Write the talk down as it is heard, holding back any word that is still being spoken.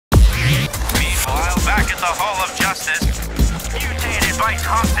the Hall of Justice, mutated by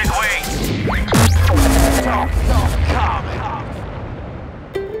cosmic waves.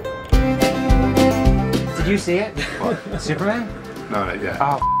 Did you see it? What? Superman? No, not yet.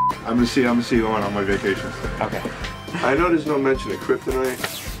 Oh, I'm gonna see you on my vacation. okay. I know there's no mention of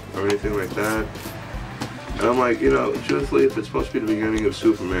kryptonite or anything like that. And I'm like, truthfully, if it's supposed to be the beginning of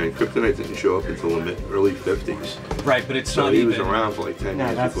Superman, kryptonite didn't show up until the early 50s. Right, but it's So not he even. was around for like 10 No,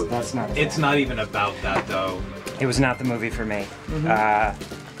 years. that's before. not. It's not even about that though. It was not the movie for me.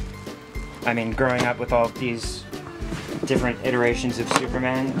 I mean, growing up with all these different iterations of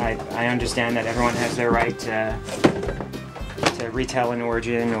Superman, I understand that everyone has their right to retell an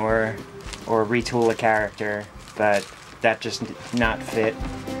origin or retool a character, but that just not fit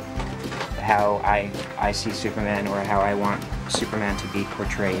how I see Superman or how I want Superman to be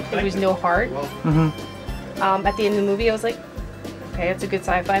portrayed. There was no heart. At the end of the movie, I was like, okay, it's a good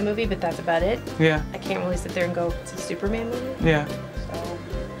sci-fi movie, but that's about it. Yeah. I can't really sit there and go, it's a Superman movie. Yeah. So,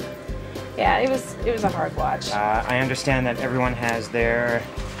 yeah, it was a hard watch. I understand that everyone has their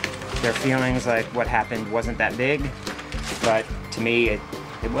feelings, like what happened wasn't that big, but to me it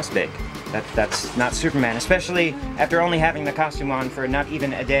was big. That's not Superman, especially after only having the costume on for not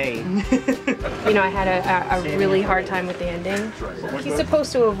even a day. I had a really hard time with the ending. He's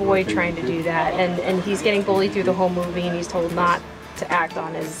supposed to avoid trying to do that, and he's getting bullied through the whole movie, and he's told not to act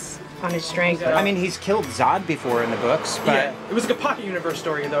on his strength. I mean, he's killed Zod before in the books, but Yeah. It was like a Pocket Universe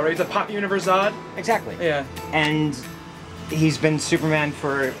story though, right? It's a Pocket Universe Zod. exactly. Yeah. And he's been Superman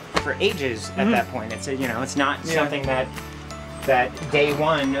for ages at that point. It's it's not something that day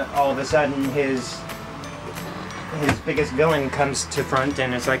one all of a sudden his biggest villain comes to front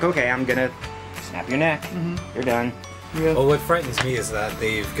and it's like, okay, I'm gonna snap your neck. You're done. Yeah. Well, what frightens me is that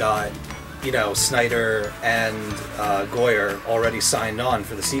they've got, Snyder and Goyer already signed on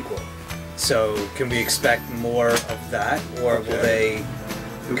for the sequel. So can we expect more of that, or will they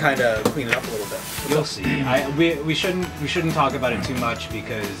kind of clean it up a little bit? You'll see. We shouldn't talk about it too much,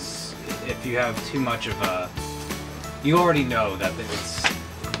 because if you have too much of a, you already know that it's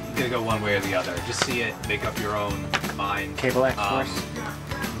gonna go one way or the other. Just see it, make up your own mind. Cable X-Force.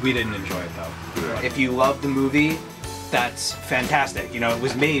 We didn't enjoy it though. Yeah. If you love the movie, that's fantastic. It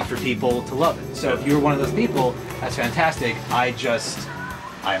was made for people to love it. So if you're one of those people, that's fantastic. I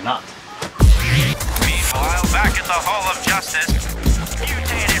am not. Meanwhile, back at the Hall of Justice,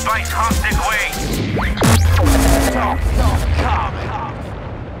 mutated by cosmic waves.